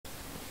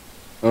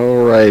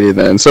Alrighty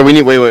then. So we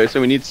need wait. So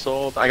we need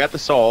salt. I got the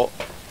salt.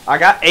 I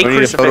got a We need a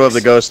crucifix. photo of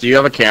the ghost. Do you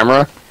have a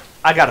camera?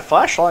 I got a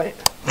flashlight.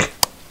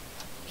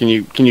 Can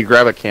you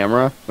grab a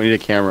camera? We need a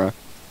camera.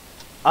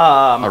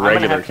 A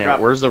regular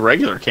camera. Where's the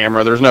regular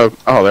camera? There's no.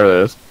 Oh, there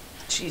it is.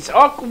 Jeez.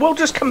 Oh, we'll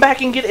just come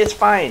back and get it. It's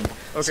fine.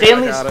 Okay,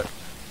 I got it.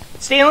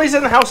 Stanley's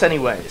in the house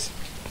anyways.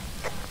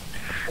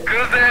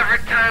 Cause every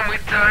time we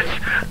touch,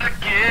 I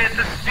get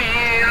the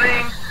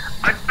feeling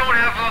I don't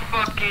have a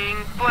fucking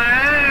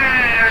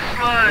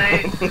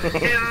flashlight.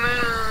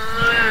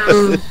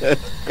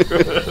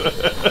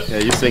 Yeah,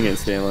 you sing it,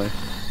 Stanley.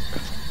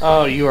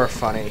 Oh, you are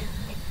funny.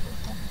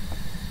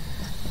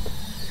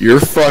 You're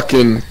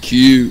fucking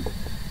cute.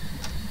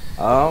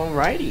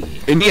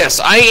 Alrighty. And yes,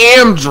 I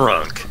am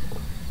drunk.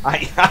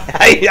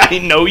 I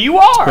know you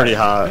are. Pretty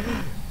hot.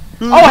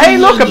 Oh, hey,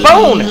 look, a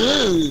bone.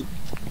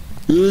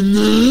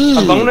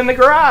 A bone in the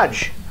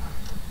garage.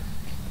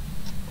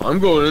 I'm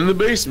going in the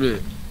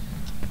basement.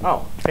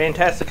 Oh,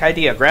 fantastic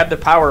idea. Grab the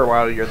power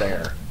while you're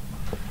there.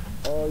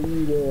 Are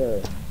you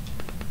there?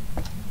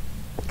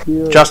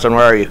 Justin,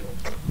 where are you?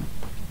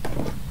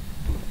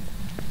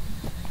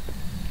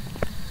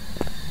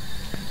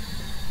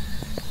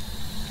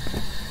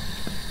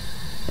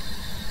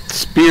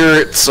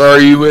 Spirits, are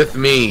you with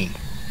me?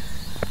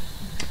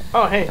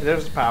 Oh, hey,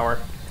 there's the power.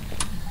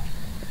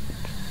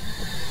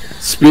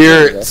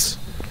 Spirits,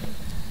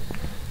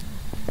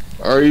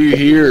 are you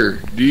here?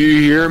 Do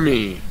you hear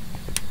me?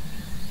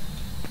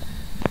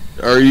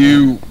 Are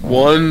you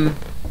one?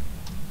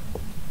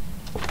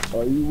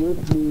 Are you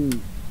with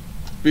me?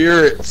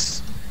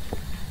 Spirits.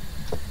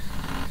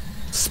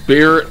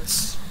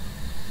 Spirits.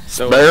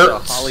 So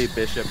Spirits. Holly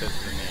Bishop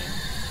is the name.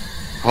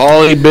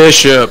 Holly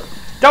Bishop.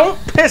 Don't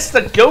piss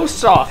the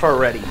ghosts off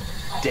already,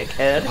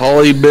 dickhead.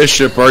 Holly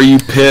Bishop, are you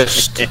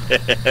pissed?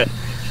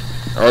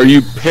 Are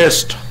you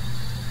pissed?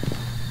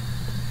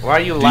 Why are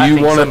you Do laughing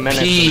you want so to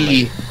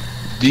menacingly? pee?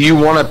 Do you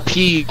want to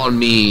pee on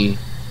me,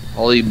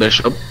 Holly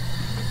Bishop?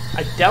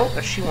 I doubt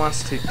that she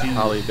wants to do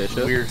Holly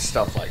Bishop? weird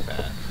stuff like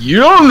that. You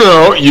don't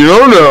know. You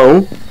don't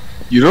know.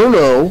 You don't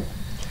know.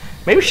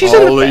 Maybe she's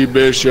Holly in the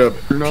Bishop,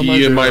 You're not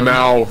pee in my my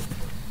mouth.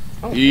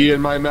 Oh. Pee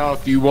in my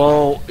mouth. You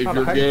won't if Not a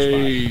you're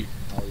hiding gay.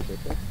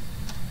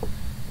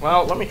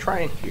 Well, let me try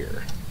in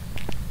here.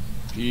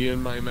 Pee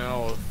in my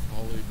mouth,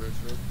 Holly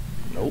Bishop.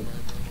 Pee Nope. in my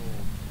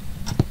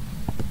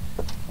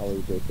mouth.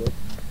 Holly Bishop.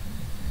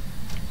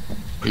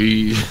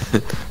 Pee,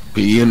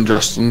 pee in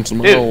Justin's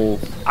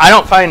mouth. I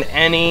don't find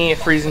any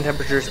freezing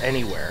temperatures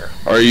anywhere.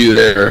 Are you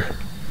there?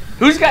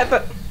 Who's got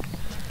the...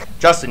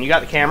 Justin, you got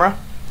the camera?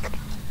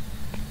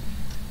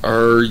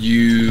 Are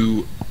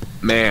you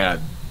mad?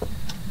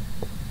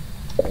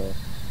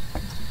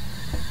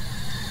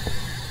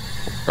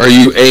 Are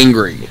you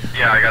angry?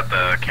 Yeah, I got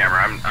the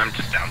camera. I'm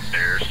just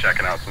downstairs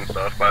checking out some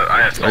stuff, but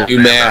I have Are you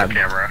mad?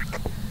 camera.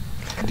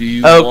 Do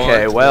you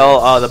Okay, want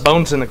well, the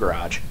bone's in the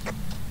garage.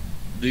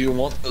 Do you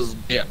want this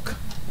dick?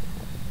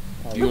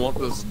 Do you want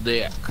this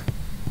dick?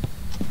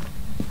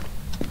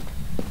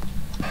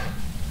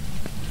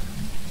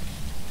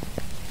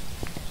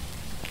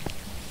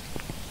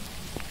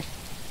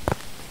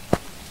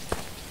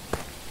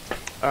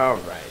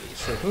 Alrighty,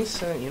 so he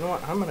said, you know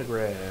what, I'm gonna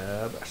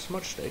grab a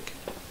smudge stick.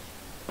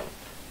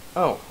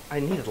 Oh, I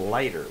need a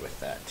lighter with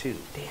that too,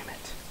 damn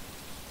it.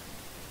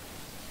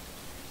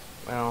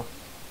 Well,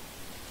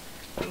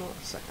 you know what,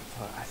 second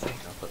thought, I think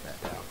I'll put that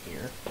down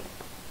here.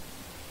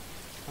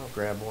 I'll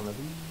grab one of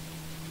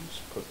these,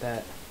 put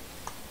that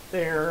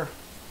there,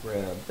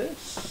 grab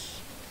this,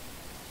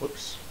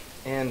 whoops,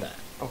 and that,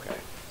 okay.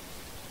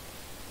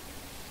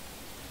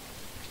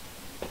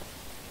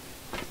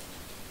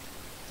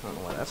 I don't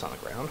know why that's on the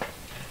ground.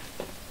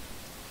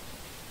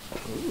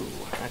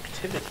 Ooh,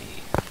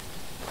 activity.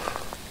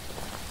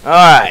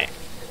 Alright.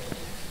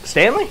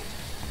 Stanley?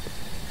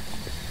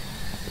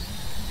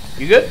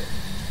 You good?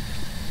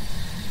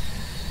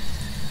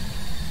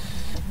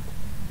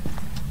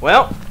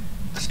 Well,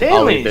 Holly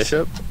Stanley's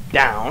Bishop.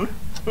 down.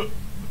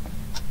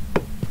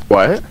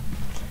 What?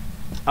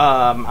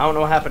 I don't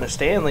know what happened to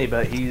Stanley,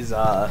 but he's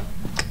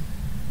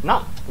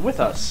not with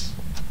us.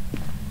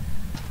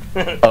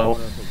 Oh.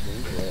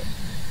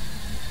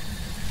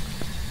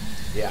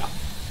 Yeah.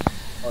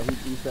 Oh,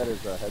 he set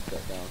his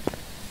headset down.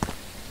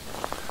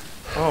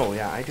 Oh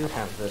yeah, I do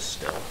have this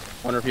still.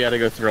 Wonder if he had to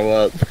go throw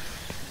up.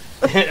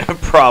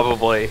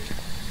 Probably.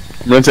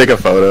 I'm gonna take a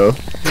photo.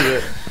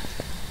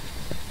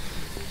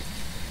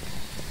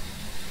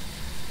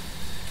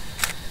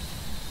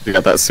 You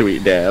got that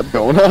sweet dab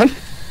going on.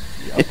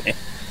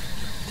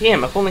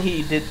 Damn, if only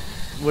he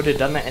would have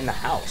done that in the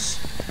house.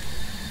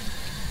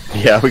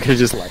 Yeah, we could have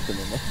just left him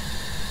in there.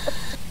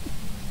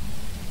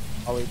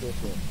 Holly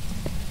Bishop.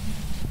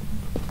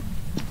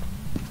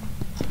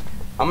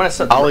 I'm gonna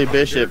set Holly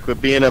Bishop, quit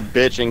being a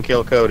bitch and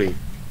kill Cody.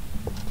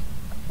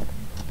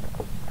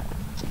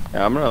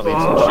 Yeah, I'm gonna leave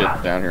some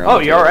shit down here. Oh,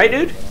 you alright,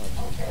 dude?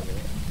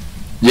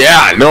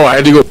 Yeah, no, I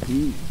had to go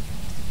pee.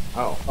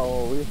 Oh.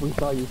 Oh, we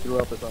saw you threw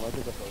up or something. I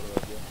took a photo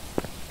of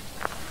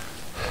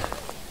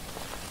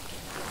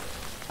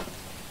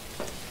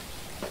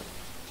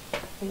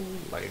you.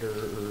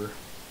 Lighter.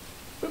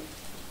 Boop.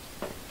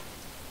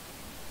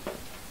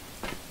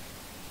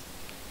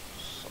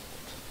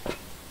 Salt.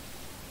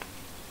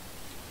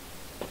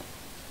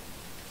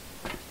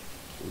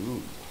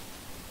 Ooh.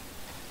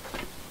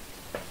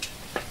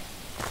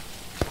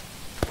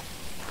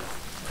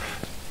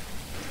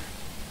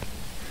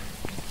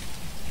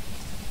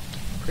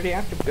 Pretty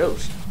active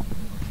ghost.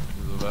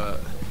 But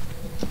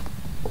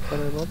I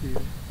love you.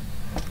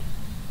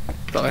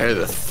 I had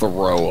to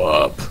throw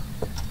up.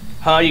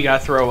 Huh? You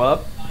gotta throw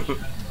up?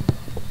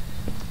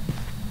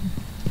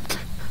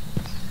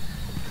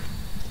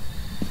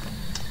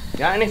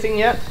 Got anything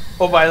yet?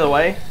 Oh, by the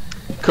way.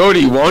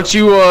 Cody, why don't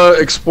you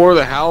explore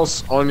the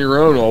house on your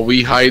own while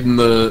we hide in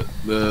the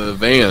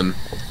van?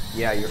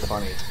 Yeah, you're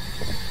funny.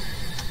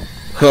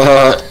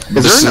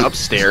 Is there an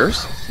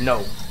upstairs?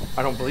 No,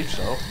 I don't believe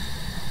so.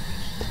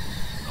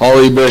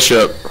 Holly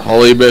Bishop,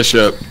 Holly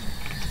Bishop,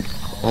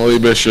 Holly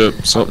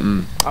Bishop,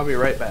 something. I'll be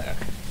right back.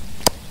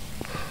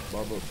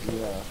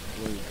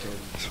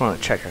 Just want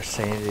to check our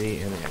sanity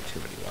and the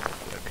activity level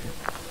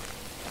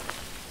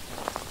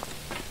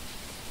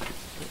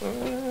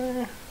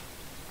quick.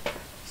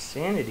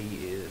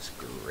 Sanity is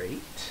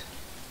great.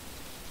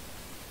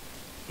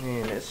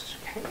 And it's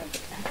kind of an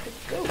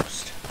active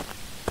ghost.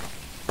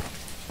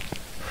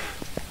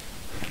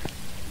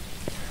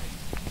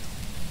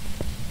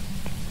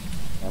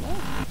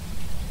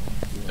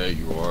 Yeah,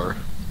 you are.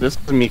 This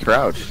is me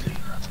crouched.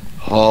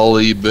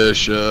 Holly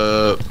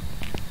Bishop.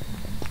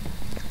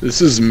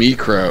 This is me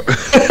crouch.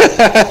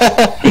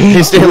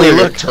 Hey Stanley,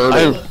 look!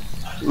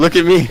 Look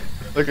at me!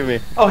 Look at me!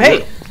 Oh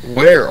hey!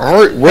 Where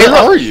are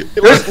you?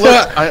 Look,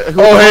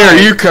 oh hey, are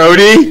you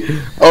Cody?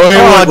 Oh hey,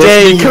 oh,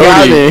 dang, let's be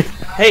Cody.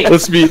 Hey,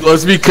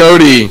 let's be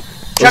Cody.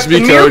 Check Let's be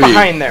the mirror Cody.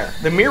 behind there.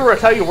 The mirror will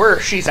tell you where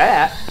she's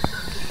at.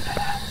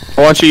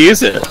 Why don't you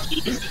use it?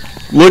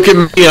 Look at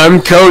me,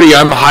 I'm Cody.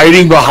 I'm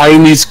hiding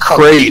behind these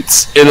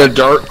crates in a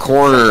dark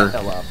corner,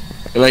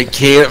 and I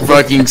can't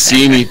fucking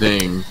see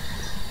anything.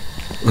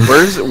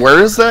 Where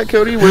is that,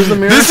 Cody? Where's the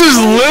mirror? This is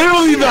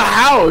literally the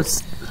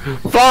house.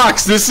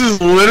 Fox, this is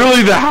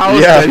literally the house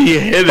that he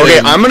hid in. Okay,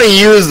 I'm gonna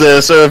use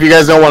this, so if you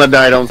guys don't want to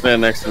die, don't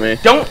stand next to me.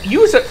 Don't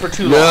use it for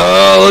too long.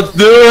 No, let's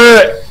do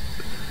it.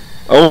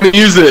 I want to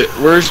use it.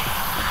 Where's...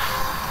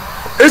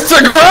 It's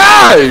the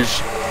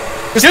garage!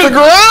 It's the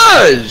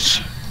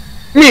garage!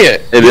 Give me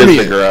it. It is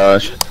the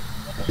garage.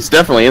 It's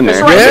definitely in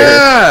there. Right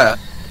yeah!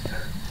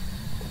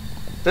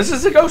 This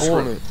is a ghost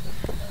room.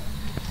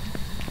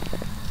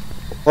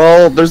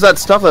 Well, there's that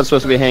stuff that's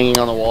supposed to be hanging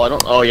on the wall. I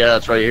don't... Oh, yeah,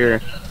 that's right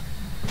here.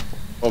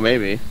 Oh,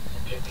 maybe.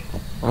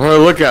 I want to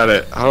look at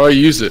it. How do I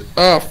use it?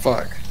 Oh,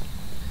 fuck.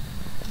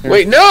 Here.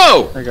 Wait,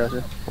 no! I got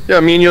you. Yeah,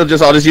 me and I'll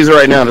just use it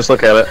right now. Just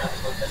look at it.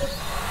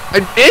 I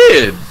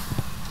did!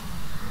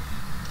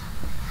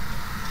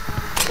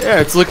 Yeah,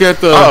 let's look at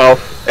the...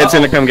 Uh-oh. It's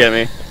gonna come get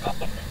me.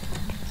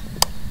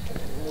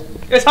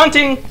 It's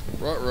hunting!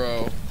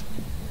 Ruh-roh.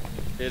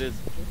 It is.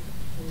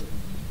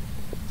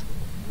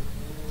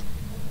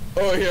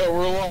 Oh, yeah,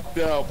 we're locked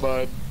out,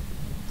 bud.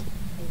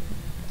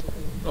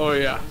 Oh,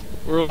 yeah.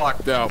 We're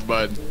locked out,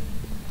 bud.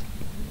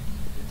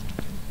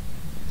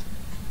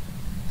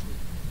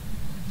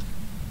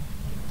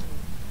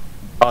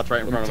 Oh, it's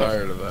right in front I'm of us.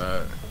 tired of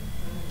that.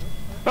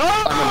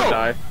 Oh! I'm gonna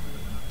die.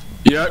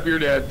 Yep, you're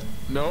dead.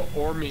 No,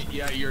 or me.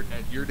 Yeah, you're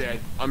dead. You're dead.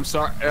 I'm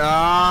sorry.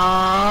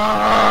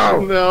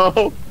 Oh,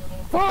 no.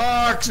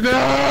 Fox,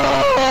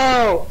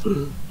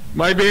 no!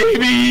 My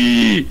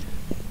baby!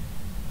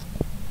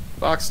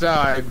 Fox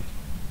died.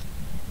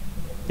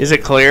 Is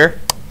it clear?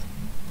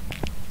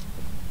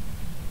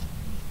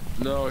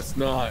 No, it's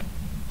not.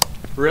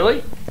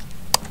 Really?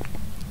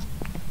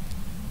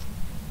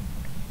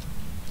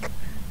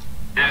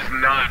 It is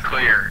not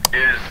clear. It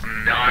is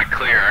not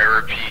clear. I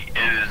repeat,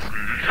 it is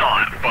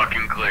not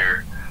fucking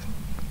clear.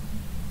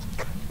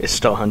 It's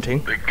still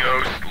hunting. The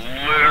ghost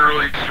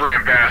literally just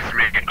ran past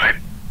me. I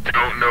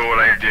don't know what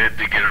I did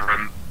to get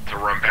it to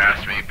run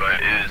past me, but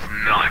it is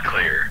not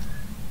clear.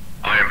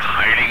 I am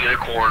hiding in a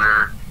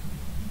corner.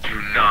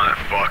 Do not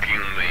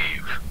fucking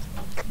leave.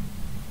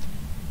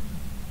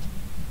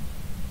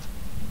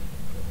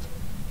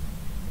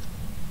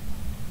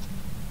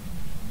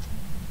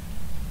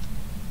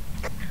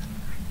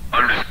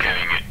 I'm just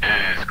kidding.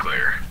 It is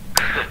clear.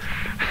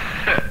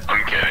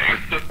 I'm kidding.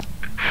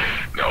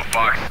 No,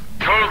 Fox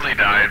totally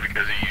died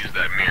because he used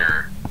that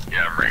mirror.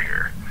 Yeah, I'm right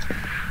here.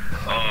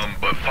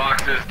 But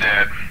Fox is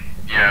dead.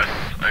 Yes,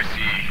 I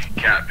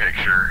see cat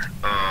picture.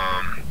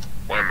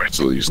 Why am I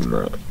Still using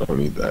that. I don't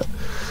need that.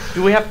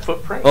 Do we have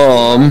footprints?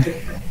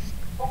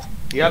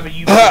 You have a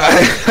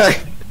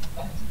UV.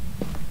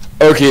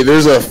 Okay,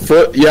 there's a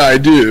foot. Yeah, I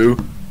do.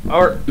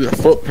 Or There's a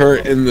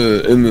footprint in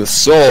the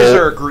soul. is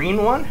there a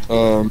green one?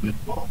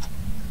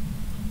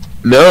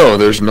 No,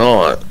 there's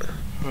not.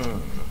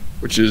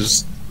 Which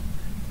is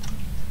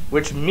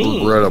Which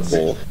means,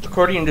 regrettable.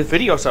 according to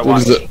videos I What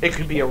watched, is it? it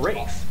could be a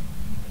wraith.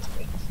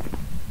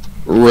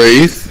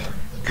 Wraith?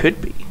 Could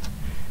be.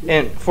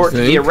 And for it to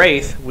be a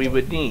wraith, we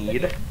would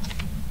need...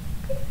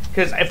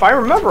 Because if I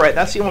remember right,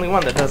 that's the only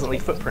one that doesn't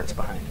leave footprints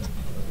behind.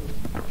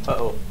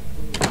 Uh-oh.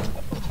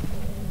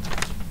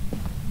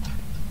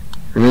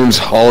 Her name's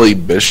Holly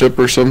Bishop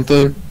or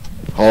something?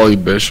 Holly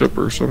Bishop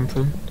or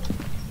something?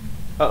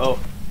 Uh-oh.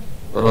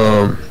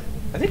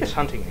 I think it's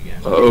hunting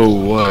again. Oh,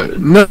 what?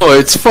 No,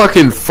 it's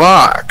fucking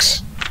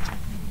Fox.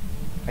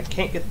 I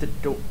can't get the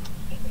door.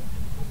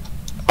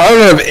 I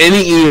don't have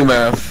any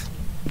EMF.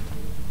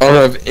 I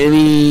don't have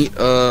any,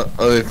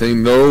 other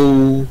thing.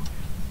 No.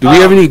 Do we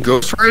have any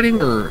ghost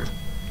writing, or?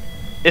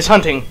 It's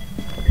hunting.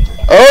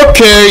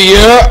 Okay,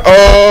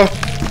 yeah,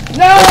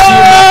 No!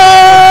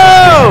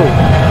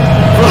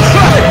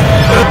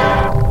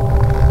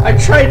 I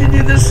tried to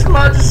do the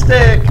smudge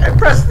stick. I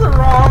pressed the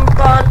wrong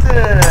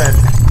button.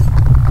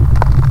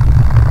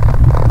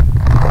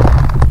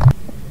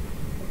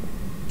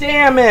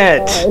 Damn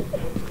it!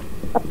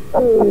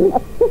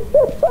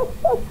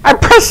 I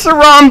pressed the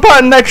wrong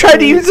button. I tried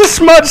to use the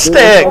smudge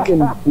stick.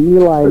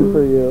 Beeline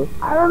for you.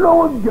 I don't know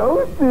what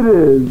ghost it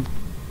is.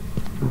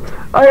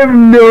 I have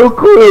no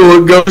clue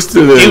what ghost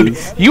it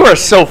is. Dude, you are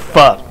so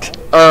fucked.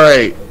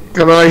 Alright,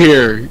 come on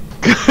here.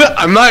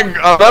 I'm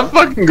not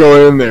fucking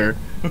going in there.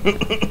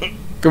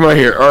 Come on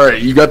here.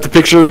 Alright, you got the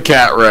picture of the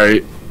cat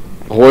right.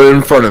 Hold it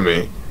in front of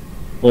me.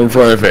 Hold it in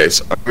front of my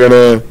face.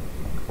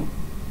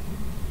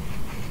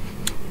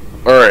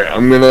 Alright,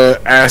 I'm gonna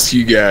ask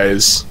you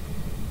guys.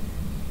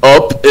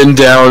 Up and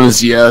down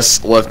is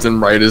yes, left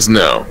and right is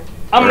no.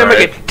 I'm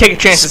gonna take a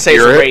chance to say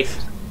it's a wraith.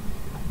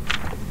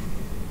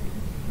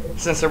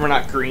 Since we're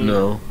not green.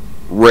 No.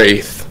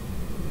 Wraith.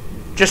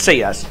 Just say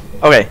yes.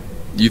 Okay.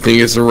 You think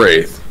it's a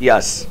wraith?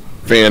 Yes.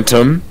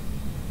 Phantom?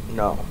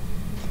 No.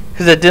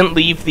 Because it didn't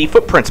leave the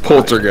footprints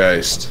behind.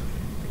 Poltergeist.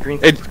 Green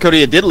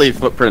Cody, it did leave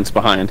footprints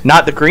behind.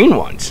 Not the green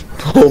ones.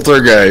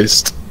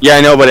 Poltergeist. Yeah,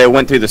 I know, but it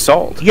went through the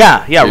salt.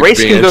 Yeah, Big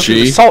wraiths can go through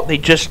the Banshee. salt, they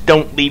just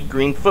don't leave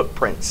green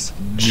footprints.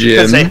 Because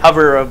Jinn. they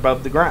hover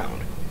above the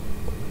ground.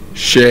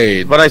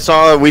 Shade. But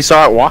we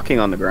saw it walking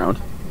on the ground.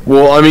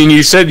 Well, I mean,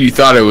 you said you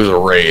thought it was a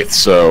wraith,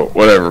 so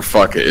whatever.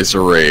 Fuck it, it's a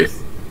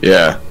wraith.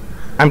 Yeah.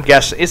 I'm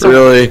guessing. It's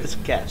Really? It's a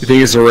guess. You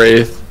think it's a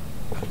wraith?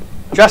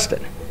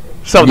 Justin.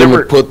 So You there gonna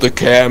were... put the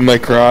cat in my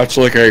crotch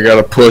like I got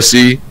a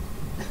pussy?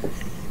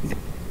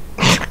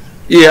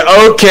 Yeah.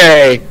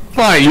 Okay.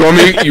 Fine. You want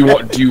me?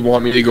 Do you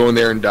want me to go in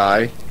there and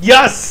die?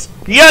 Yes!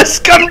 Yes!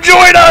 Come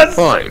join us!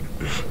 Fine.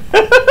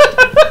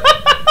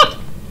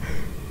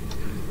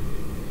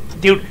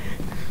 Dude,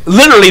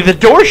 literally the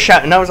door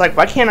shut and I was like,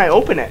 why can't I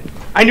open it?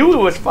 I knew it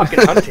was fucking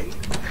hunting.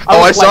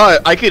 I saw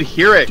it. I could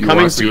hear it You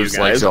coming want to for you see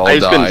what it's guys. like to all I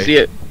just couldn't die? see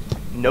it.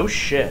 No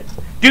shit.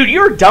 Dude,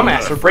 you're a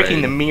dumbass for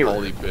breaking the Afraid. mirror.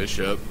 Holly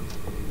Bishop.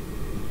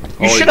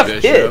 You should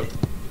have hid.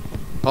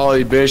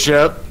 Holly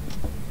Bishop.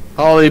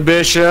 Holly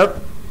Bishop.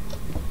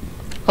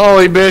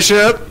 Holly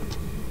Bishop.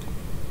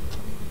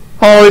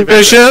 Holly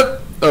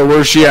Bishop. Oh,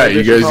 where's she at?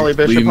 You guys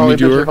lead me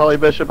to her? Holly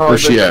Bishop,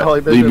 Where's she at?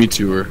 Lead me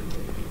to her.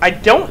 I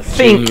don't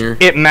think here.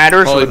 it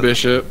matters Holly with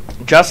Bishop.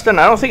 Justin.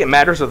 I don't think it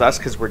matters with us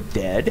because we're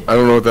dead. I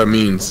don't know what that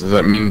means. Does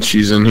that mean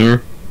she's in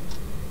here?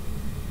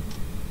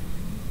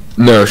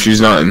 No,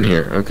 she's not in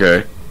here.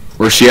 Okay.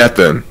 Where's she at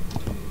then?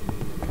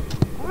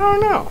 I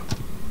don't know.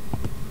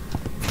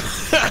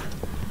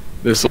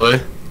 This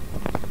way?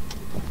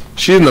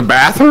 She in the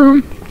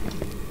bathroom?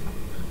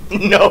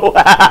 No.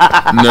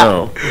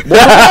 No. What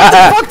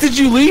the fuck did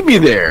you leave me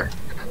there?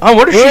 I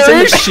wonder if she's Where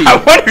in is she? I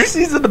wonder if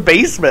she's in the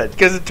basement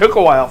because it took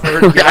a while for her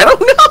to get I out.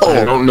 don't I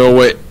know. don't know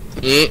what.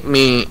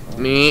 Me.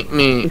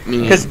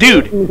 Because,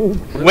 dude,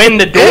 when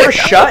the door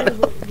shut,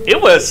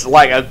 it was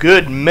like a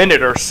good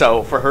minute or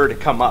so for her to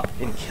come up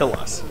and kill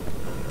us.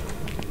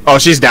 Oh,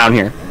 she's down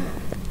here.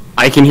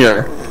 I can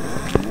hear her.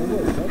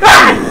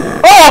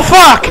 Ah! Oh,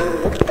 fuck!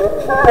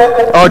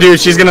 Oh, dude,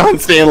 she's gonna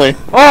hunt Stanley.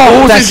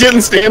 Oh, She's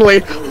getting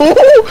Stanley.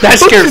 Oh, that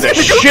scared she's the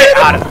gonna go shit get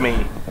him. out of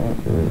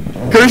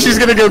me. Cody, she's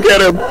gonna go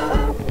get him.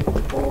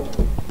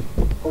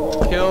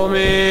 Kill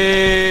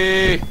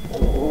me!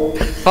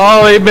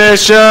 Holly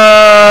Bishop!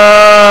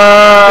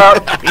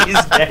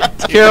 He's dead.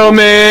 Kill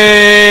me!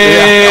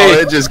 Yeah, oh,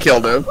 it just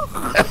killed him.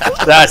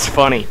 That's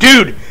funny.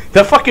 Dude,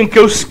 the fucking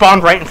ghost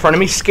spawned right in front of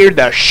me, scared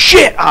the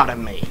shit out of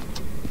me.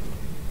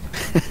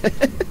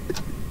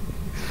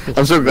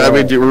 I'm so glad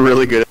we were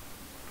really good.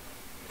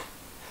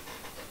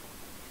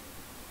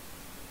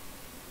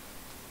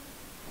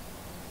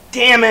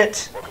 Damn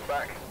it. Welcome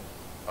back.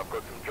 I've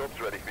got some jobs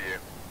ready for you.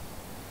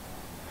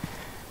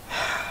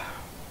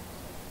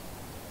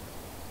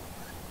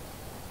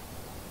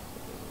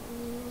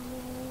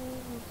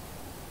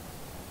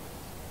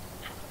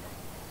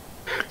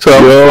 So,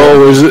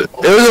 yo, it was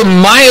a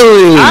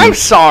Miley! I'm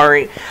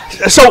sorry.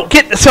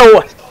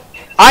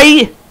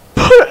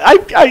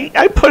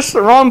 I pushed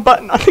the wrong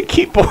button on the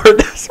keyboard.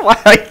 That's why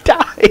I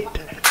died.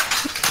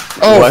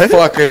 Oh, What?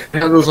 fuck. I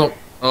had those on.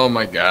 Oh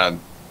my god.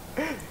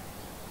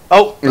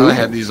 Oh, I thought I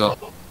had these on.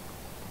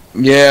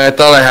 Yeah, I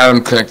thought I had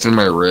them connected to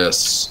my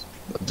wrists.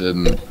 I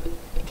didn't.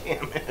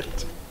 damn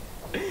it.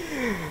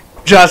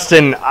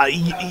 Justin,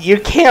 you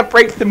can't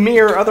break the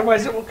mirror,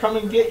 otherwise it will come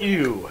and get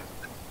you.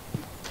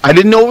 I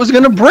didn't know it was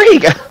gonna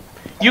break.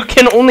 You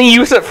can only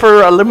use it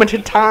for a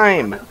limited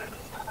time.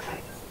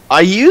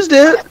 I used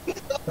it.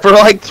 For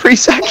like 3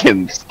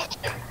 seconds.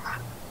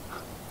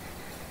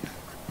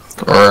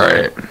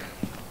 Alright.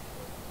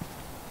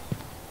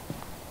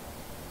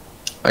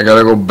 I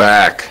gotta go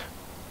back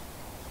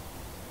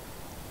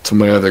to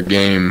my other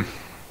game.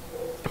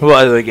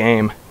 What other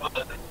game?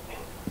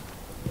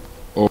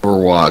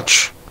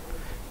 Overwatch.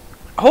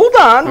 Hold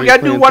on, we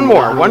gotta do one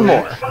more. One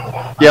more.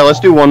 Yeah, let's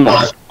do one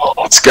more.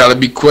 It's gotta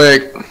be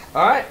quick.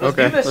 Alright, let's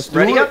do this. let's do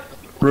Ready it. up?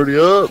 Ready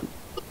up.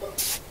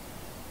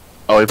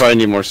 Oh, we probably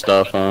need more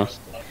stuff, huh?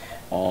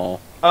 Oh.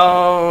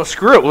 Oh,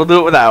 screw it. We'll do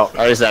it without.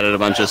 I just added a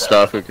bunch of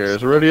stuff. Who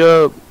cares? Ready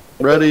up.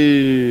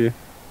 Ready.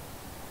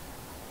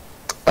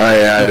 I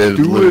added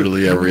Do it.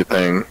 literally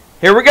everything.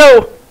 Here we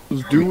go.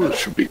 Let's do it.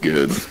 Should be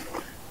good.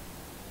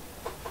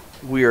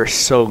 We are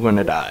so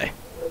gonna die.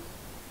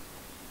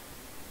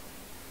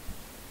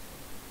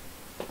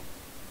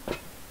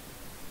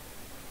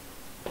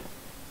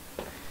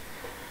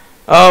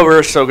 Oh,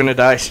 we're so gonna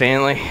die,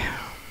 Stanley.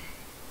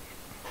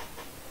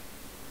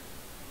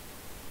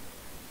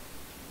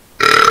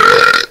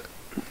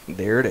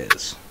 There it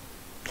is.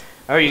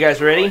 Are you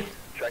guys ready?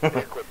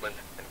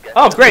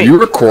 Oh, great. Are you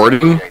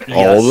recording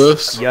all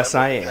this? Yes,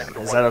 I am.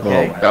 Is that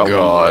okay? Oh,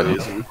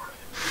 God.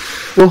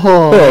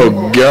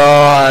 Oh,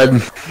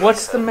 God.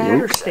 What's the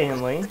matter,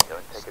 Stanley?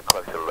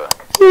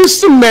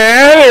 What's the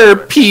matter,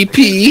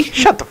 PP?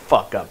 Shut the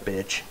fuck up,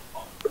 bitch.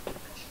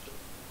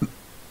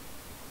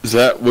 Is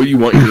that what you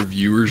want your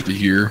viewers to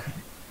hear?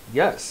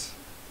 Yes.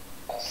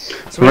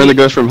 So Learn the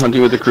ghost from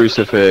hunting with the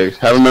crucifix.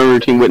 Have a memory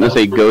routine witness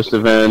a ghost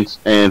event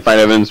and find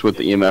evidence with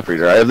the EMF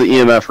reader. I have the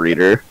EMF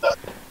reader.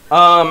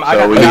 I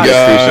got we the need dots.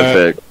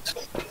 a crucifix.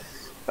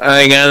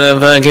 I got the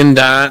fucking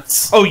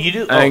dots. Oh, you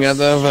do? I Oh, got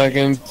the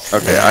fucking...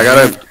 Okay, I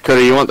gotta...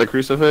 Cody, you want the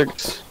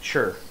crucifix?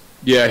 sure.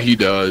 Yeah, he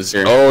does.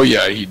 Here. Oh,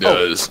 yeah, he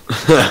does.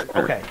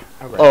 Okay.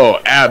 All right. Oh,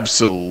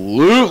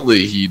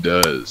 absolutely he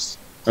does.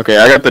 Okay,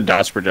 I got the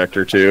dots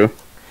projector too.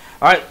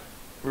 All right.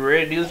 We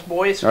ready to do this,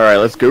 boys? Alright,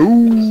 let's go.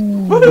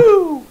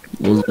 Woohoo!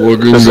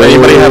 Does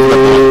anybody have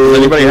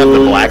the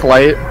black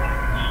light?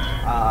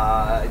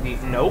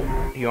 Nope.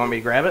 You want me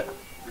to grab it?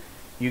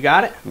 You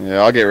got it?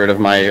 Yeah, I'll get rid of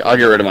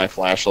my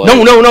flashlight.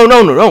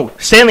 No.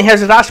 Stanley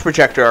has a dots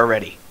projector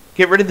already.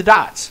 Get rid of the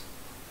dots.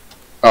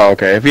 Oh,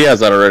 okay. If he has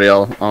that already, I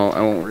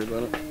won't worry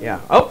about it.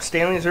 Yeah. Oh,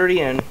 Stanley's already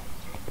in.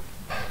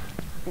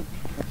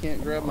 I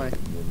can't grab my...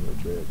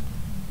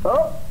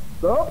 What?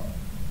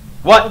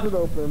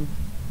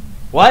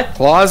 What?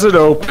 Closet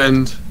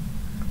opened.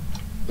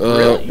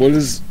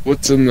 Really?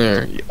 What's in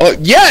there? Oh,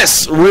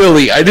 yes,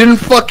 really. I didn't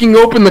fucking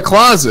open the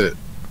closet.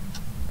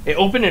 It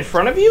opened in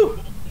front of you?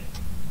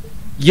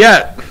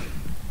 Yet.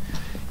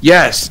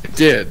 Yes, it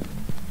did.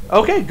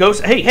 Okay, go.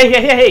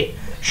 Hey!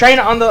 Shine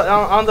it on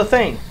the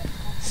thing.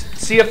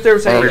 See if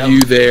there's a Are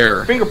you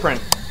there?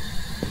 fingerprint.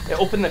 It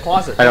opened the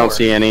closet. I don't door.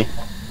 see any.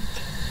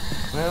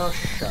 Well,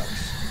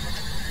 shucks.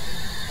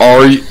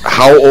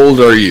 How old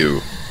are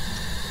you?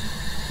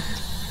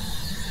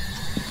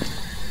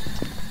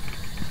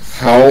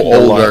 How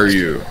old are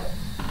you?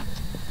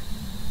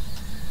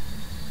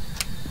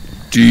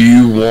 Do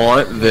you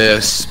want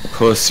this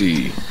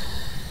pussy?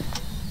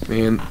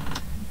 Man.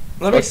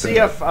 Let me see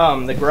if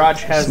the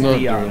garage has It's not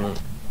the doing it.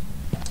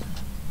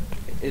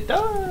 It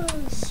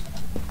does.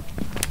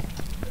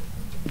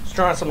 Let's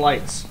turn on some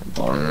lights.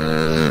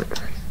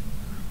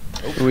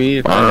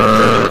 We find a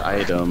third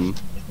item.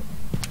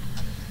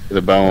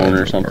 The bone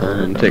or something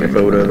and take a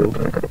photo.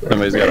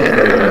 Somebody's got a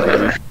photo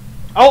of him.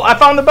 Oh, I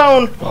found the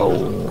bone.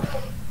 Oh.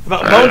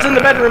 Bone's in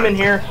the bedroom in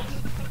here.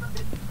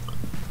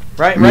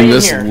 Right in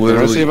here. I'm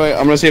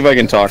gonna see if I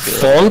can talk to it.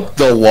 Funk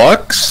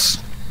Deluxe?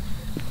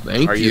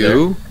 Thank Are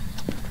you.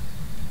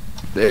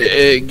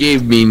 It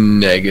gave me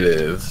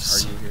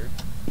negatives. Are you here?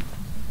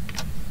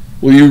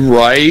 Will you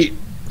write?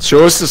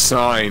 Show us a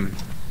sign.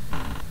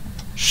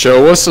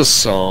 Show us a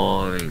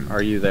sign.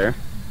 Are you there?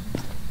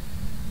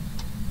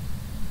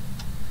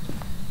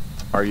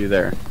 Are you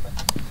there?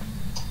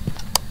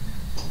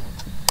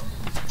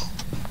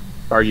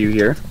 Are you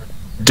here?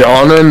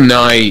 Donna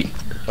Knight.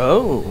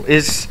 Oh,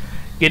 it's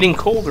getting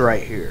cold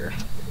right here.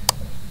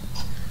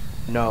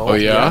 No. Oh,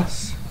 yeah?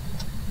 Yes.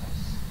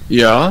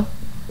 Yeah?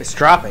 It's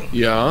dropping.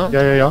 Yeah?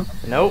 Yeah.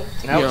 Nope.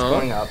 Now it's Yeah.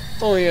 going up.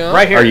 Oh, yeah?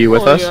 Right here. Are you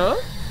with us? Yeah?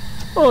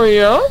 Oh,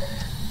 yeah?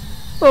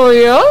 Oh,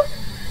 yeah?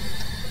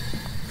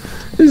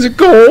 Is it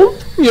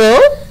cold? Yeah?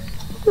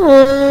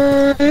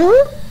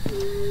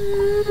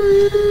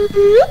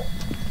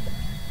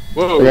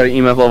 Whoa. We got an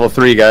EMF level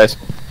 3, guys.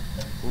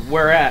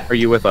 Where at? Are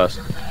you with us?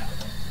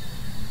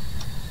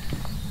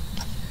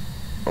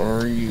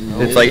 Are you?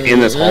 It's like in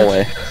this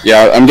hallway.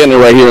 Yeah, I'm getting it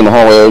right here in the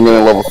hallway. I'm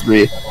getting level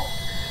 3.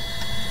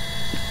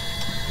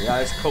 Yeah,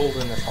 it's cold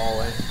in this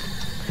hallway.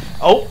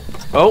 Oh,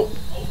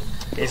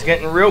 it's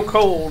getting real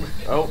cold.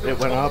 Oh, it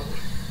went up.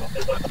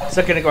 A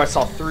second ago I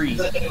saw 3.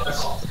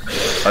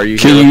 Are you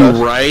Can here you with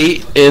us?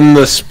 write in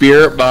the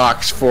spirit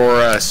box for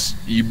us,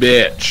 you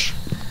bitch?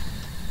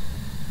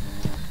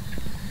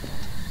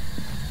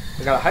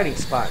 I got a hiding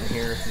spot in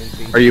here if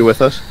need be. Are you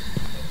with us?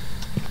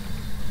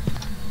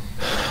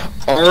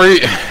 Are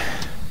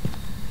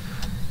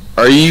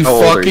you How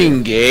old are fucking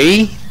you?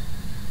 gay?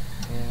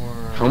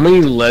 How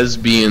many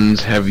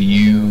lesbians have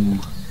you?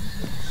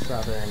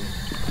 7.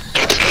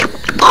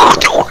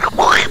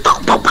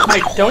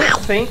 I don't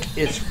think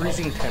it's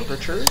freezing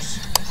temperatures.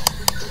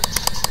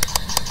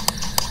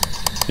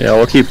 Yeah,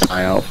 we'll keep an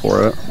eye out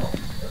for it.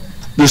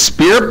 The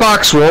spirit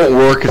box won't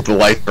work if the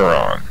lights are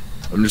on.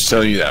 I'm just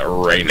telling you that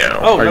right now.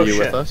 Oh, Are no you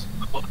shit. with us?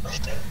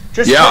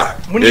 Just Yeah,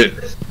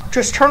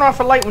 just turn off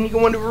the light when you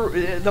go into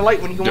the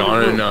light when you go into the Dawn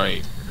room. of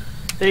night.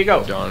 There you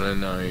go. Dawn of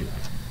night.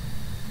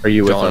 Are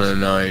you with Dawn us? of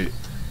night.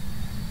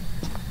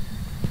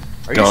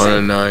 Are you Dawn saying-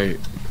 of night.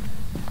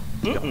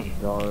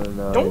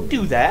 Mm-mm. Don't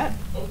do that.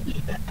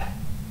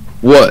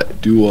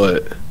 What? Do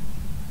what?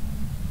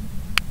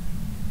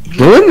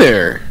 Go in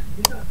there.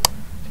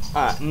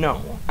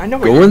 No. I know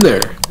what Go you're in doing.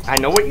 there. I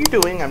know what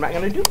you're doing. I'm not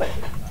gonna do it.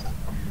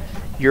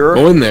 You're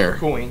Go in there.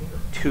 going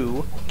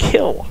to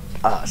kill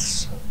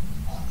us.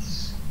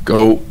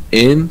 Go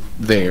in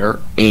there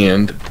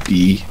and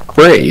be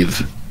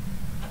brave.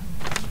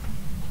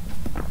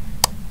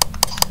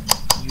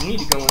 You need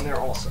to go in there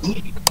also.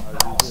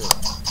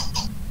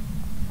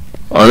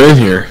 I'm in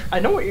here. I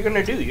know what you're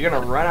gonna do. You're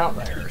gonna run out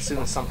there as soon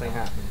as something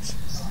happens.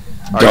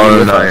 Dawn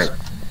of night.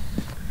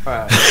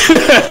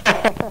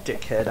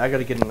 Dickhead, I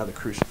gotta get another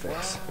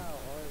crucifix.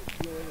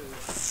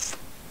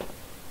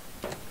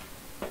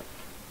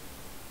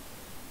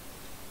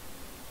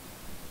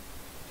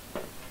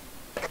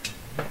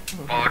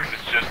 Fox,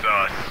 it's just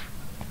us.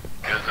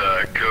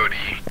 Because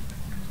Cody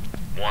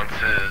wants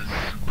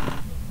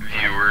his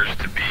viewers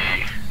to be...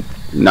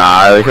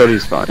 Nah,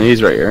 Cody's fine.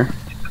 He's right here.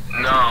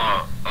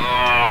 No,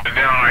 no,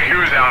 he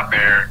was out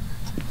there.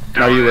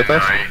 Are you with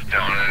us?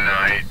 Dawn of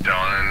night,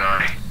 dawn of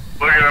night.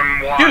 Look at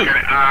him walking.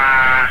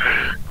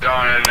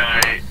 Dawn of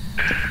night.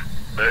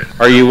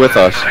 Are you with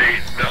us? Dawn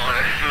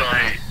of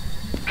night,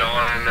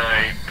 dawn of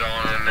night,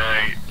 dawn of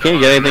night. Can't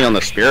get anything on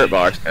the spirit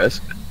box,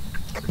 guys.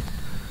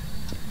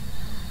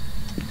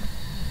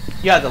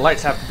 Yeah, the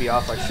lights have to be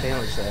off, like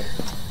Stanley said.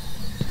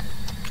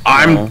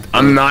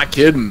 I'm not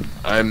kidding.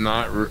 I'm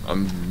not.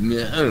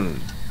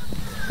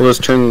 We'll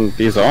just turn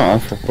these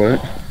off real quick.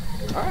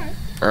 Alright.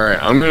 All right.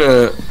 I'm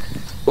gonna.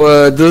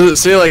 Does it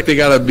say like they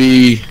gotta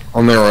be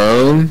on their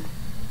own?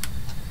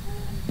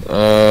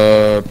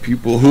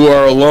 People who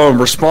are alone.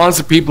 Response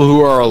to people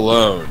who are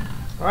alone.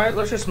 Alright,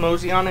 let's just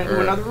mosey on into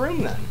another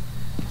room then.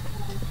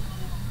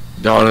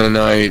 Dawn of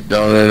night.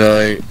 Dawn of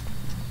night.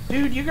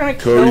 Dude, you're gonna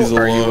Cody's kill.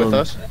 Are you alone. with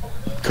us?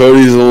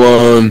 Cody's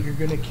alone. You're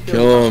gonna kill,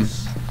 Kill him. us.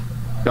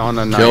 Dawn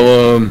of night.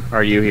 Kill him.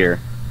 Are you here?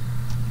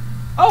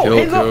 Oh, Kill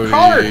hey, look, Cody.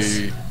 cards!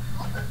 Oh,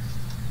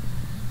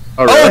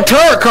 Oh, really?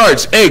 tarot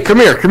cards! Hey, come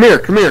here, come here,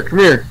 come here, come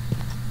here.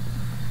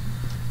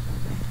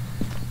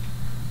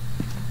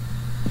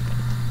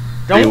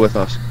 Are you Don't. with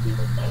us?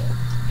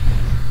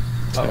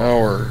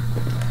 Tower.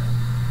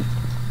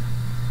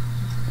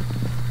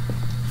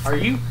 Are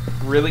you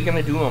really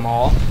gonna do them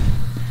all?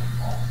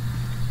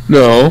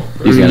 No,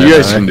 He's you gonna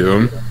guys die. can do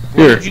them. What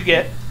Here, did you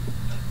get?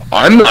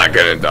 I'm not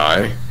gonna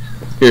die.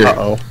 Here,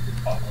 Uh-oh.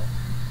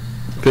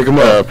 pick him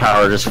The up.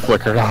 power just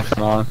flickered off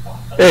and on.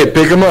 Hey,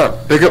 pick him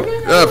up. Pick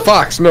up.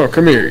 Fox, no,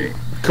 come here.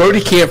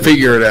 Cody can't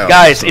figure it out.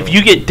 Guys, so. if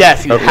you get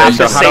death, you have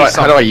so to how say do I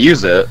something.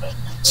 use it?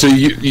 So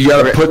you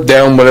gotta put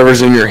down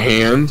whatever's in your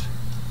hand,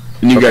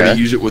 and you gotta Okay.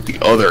 use it with the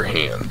other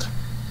hand.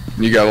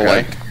 And you gotta Okay.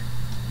 like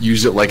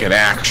use it like an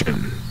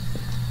action.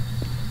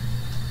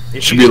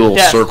 If should you be a get little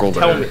death, circle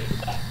tell there. me.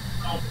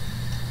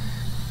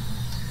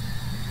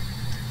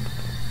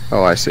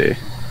 Oh, I see.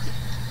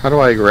 How do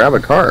I grab a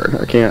card?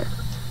 I can't.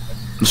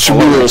 It should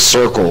be a little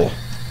circle.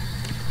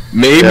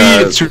 Maybe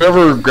Yeah. it's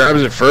whoever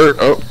grabs it first.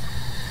 Oh,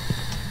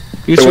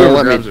 You It won't won't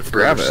let grabs me it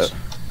grab first. it.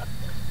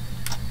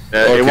 It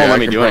Okay, won't I let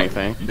me can do prob-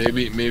 anything.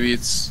 maybe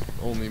it's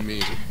only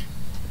me.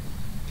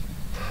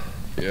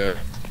 Yeah.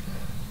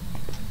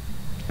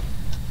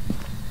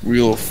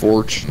 Wheel of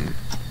Fortune.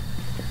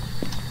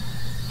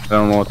 I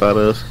don't know what that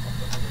is.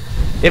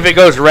 If it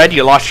goes red,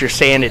 you lost your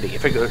sanity.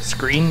 If it goes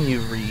green,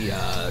 you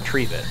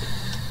retrieve it.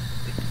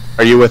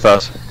 Are you with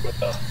us?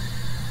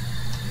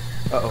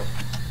 Uh-oh.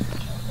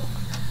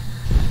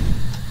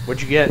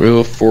 What'd you get?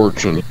 Wheel of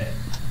Fortune.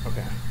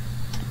 Okay.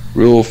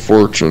 Wheel of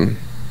Fortune.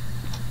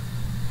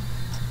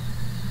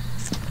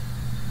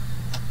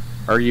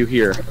 Are you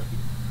here?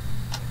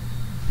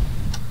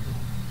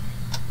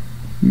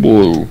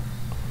 Blue.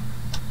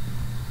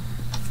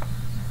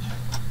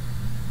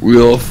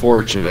 Wheel of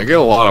Fortune. I get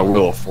a lot of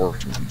Wheel of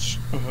Fortunes.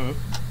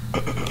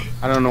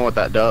 I don't know what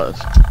that does.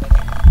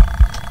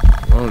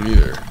 I don't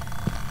either.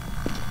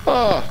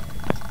 Oh.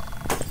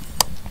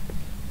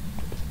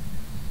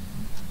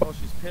 Well,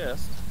 she's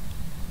pissed.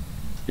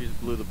 She just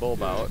blew the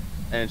bulb out,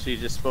 and she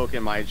just spoke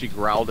in my. She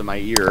growled in my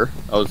ear.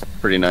 That was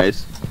pretty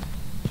nice.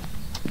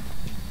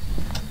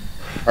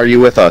 Are you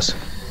with us?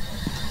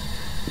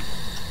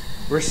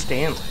 Where's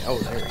Stanley? Oh,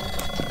 there he is.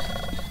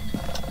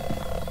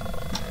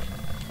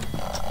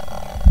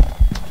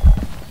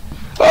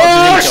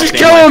 Oh, kill she's Stanley.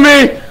 killing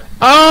me!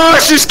 Oh,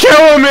 she's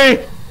killing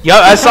me! Yeah,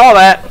 I saw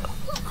that.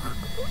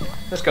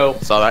 Let's go.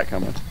 Saw that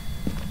coming.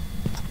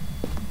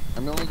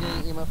 I'm only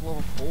getting EMF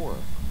level 4.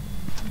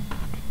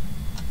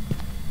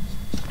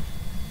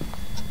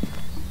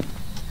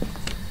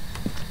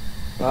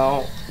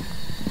 Well,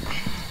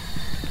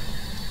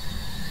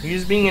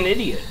 he's being an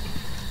idiot.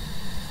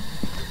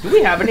 Do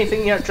we have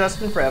anything yet,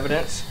 Justin, for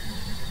evidence?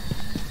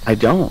 I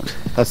don't.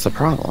 That's the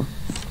problem.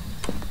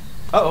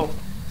 Uh-oh.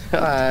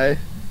 Hi.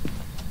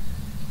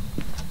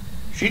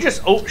 She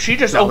just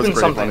opened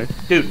something. Funny.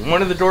 Dude,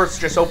 one of the doors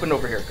just opened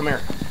over here. Come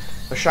here.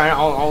 Let's shine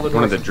all the doors.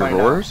 One of the and find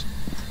drawers? out.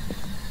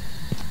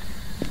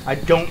 I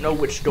don't know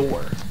which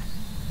door.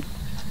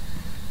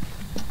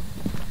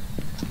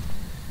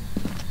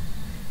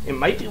 It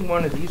might be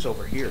one of these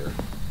over here.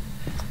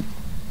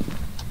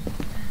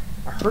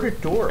 I heard a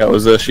door. That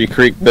was she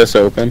creaked this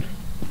open.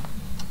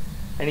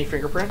 Any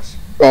fingerprints?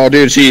 Oh,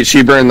 dude,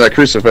 she burned that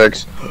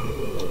crucifix.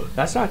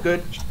 That's not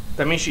good.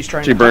 That means she's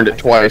trying She to burned hide,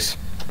 it twice.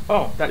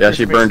 Oh, that Yeah,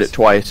 she crucifix burned it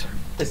twice.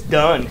 It's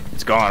done.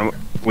 It's gone.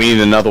 We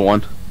need another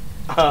one.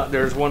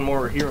 There's one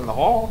more here in the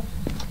hall.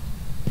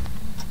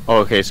 Oh,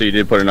 okay, so you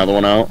did put another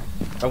one out?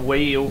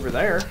 Way over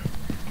there.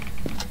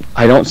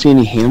 I don't see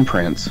any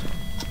handprints.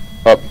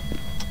 Up.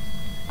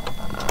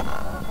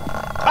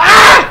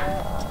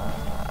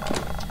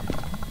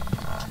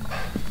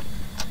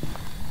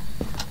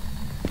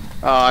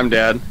 Oh, I'm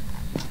dead.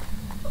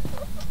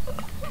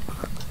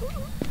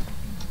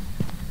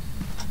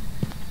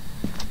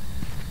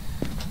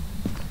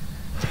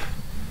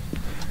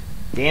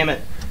 Damn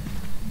it.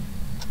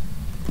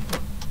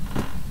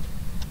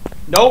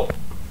 Nope.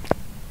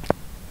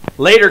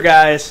 Later,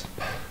 guys.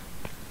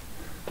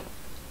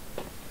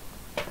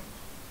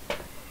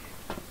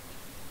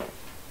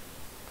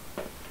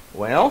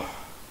 Well,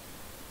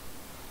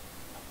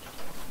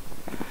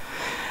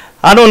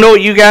 I don't know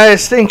what you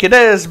guys think it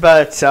is,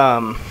 but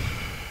I'm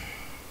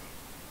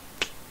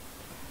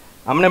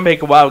gonna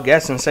make a wild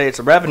guess and say it's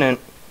a Revenant.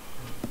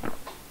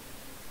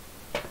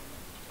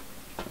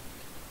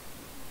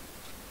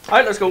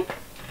 Alright, let's go.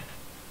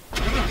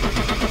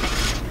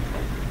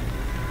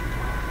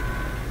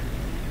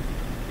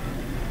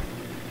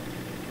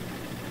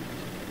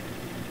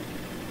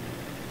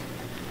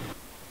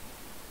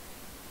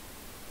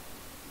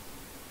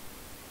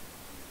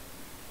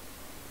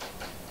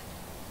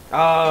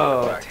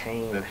 Oh,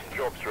 dang. This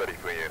job's ready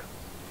for you.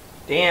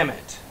 Damn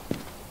it.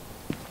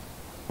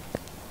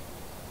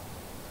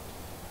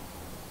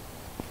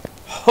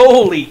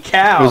 Holy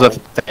cow. Was that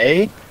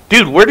Faye?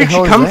 Dude, where did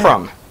you come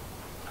from?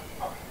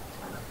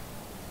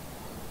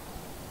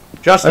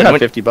 Justin, I got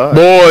 $50.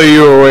 Boy,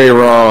 you were way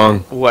wrong.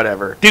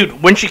 whatever.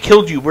 Dude, when she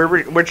killed you,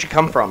 where'd she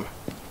come from?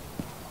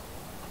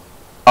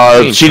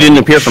 She didn't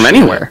appear from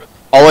anywhere.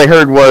 All I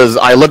heard was,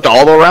 I looked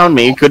all around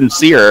me, couldn't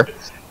see her.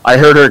 I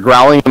heard her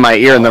growling in my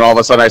ear, and then all of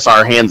a sudden I saw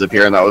her hands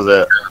appear, and that was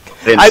it.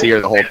 Didn't see her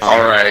the whole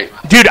time. Alright.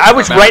 Dude, I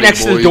was right Howdy,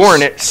 next to the boys. door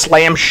and it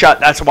slammed shut.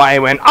 That's why I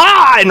went,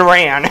 ah, and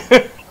ran.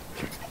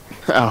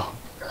 Oh.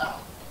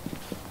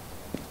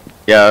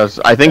 Yeah,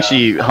 I think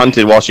she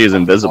hunted while she was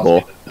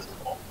invisible.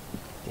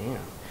 Damn.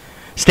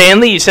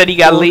 Stanley, you said you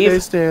gotta Okay,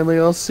 leave? Stanley,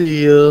 I'll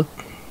see you.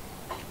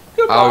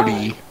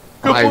 Howdy.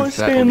 Goodbye, Hi,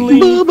 Stanley.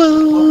 boy.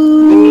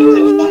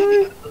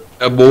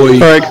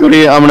 Alright,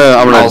 Cody, I'm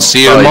gonna I'll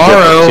see you probably dip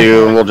tomorrow.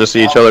 too, and we'll just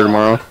see each other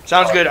tomorrow.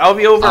 Sounds good. I'll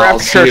be over I'll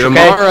after see church, you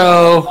okay?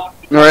 tomorrow.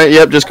 Alright,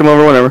 yep, just come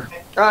over whenever.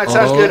 Alright,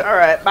 sounds good.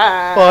 Alright,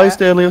 bye. Bye,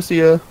 Stanley, I'll see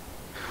you.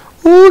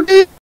 Okay.